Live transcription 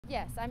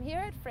Yes, I'm here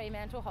at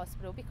Fremantle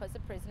Hospital because the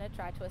prisoner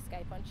tried to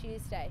escape on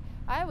Tuesday.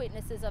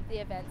 Eyewitnesses of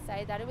the event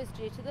say that it was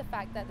due to the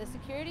fact that the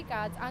security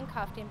guards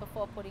uncuffed him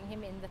before putting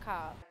him in the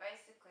car.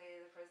 Basically,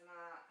 the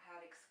prisoner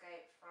had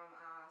escaped from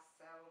our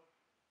cell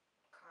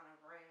kind of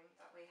room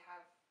that we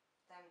have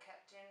them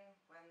kept in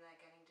when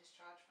they're getting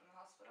discharged from the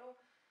hospital.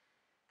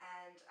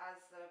 And as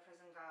the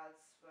prison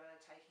guards were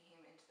taking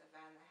him into the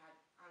van, they had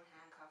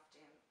unhandcuffed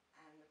him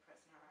and the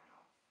prisoner ran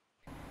off.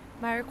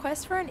 My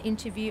requests for an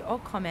interview or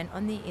comment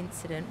on the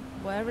incident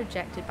were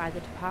rejected by the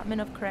Department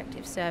of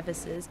Corrective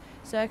Services,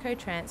 Serco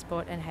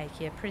Transport and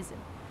Hakea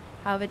Prison.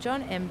 However,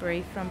 John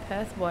Embry from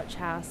Perth Watch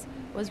House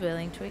was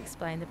willing to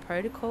explain the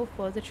protocol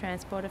for the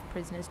transport of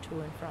prisoners to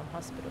and from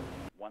hospital.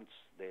 Once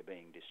they're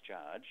being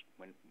discharged,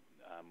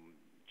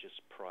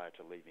 just prior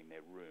to leaving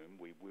their room,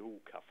 we will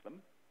cuff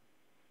them.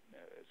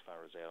 As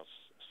far as our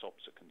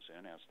SOPs are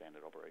concerned, our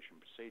standard operation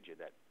procedure,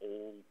 that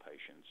all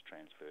patients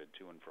transferred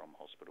to and from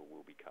hospital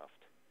will be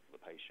cuffed. The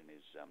patient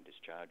is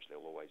discharged,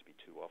 there'll always be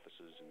two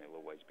officers and there'll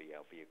always be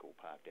our vehicle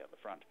parked out the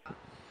front.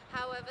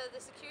 However, the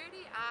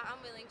security are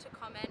unwilling to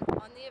comment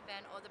on the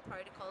event or the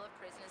protocol of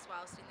prisoners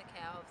whilst in the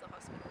care of the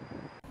hospital.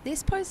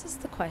 This poses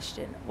the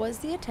question, was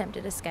the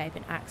attempted escape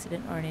an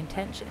accident or an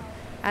intention,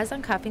 as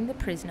uncuffing the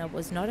prisoner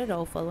was not at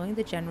all following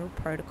the general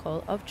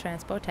protocol of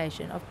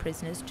transportation of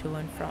prisoners to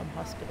and from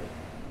hospital.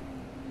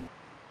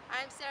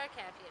 I'm Sarah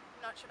Campion,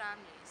 Notre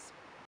Dame News.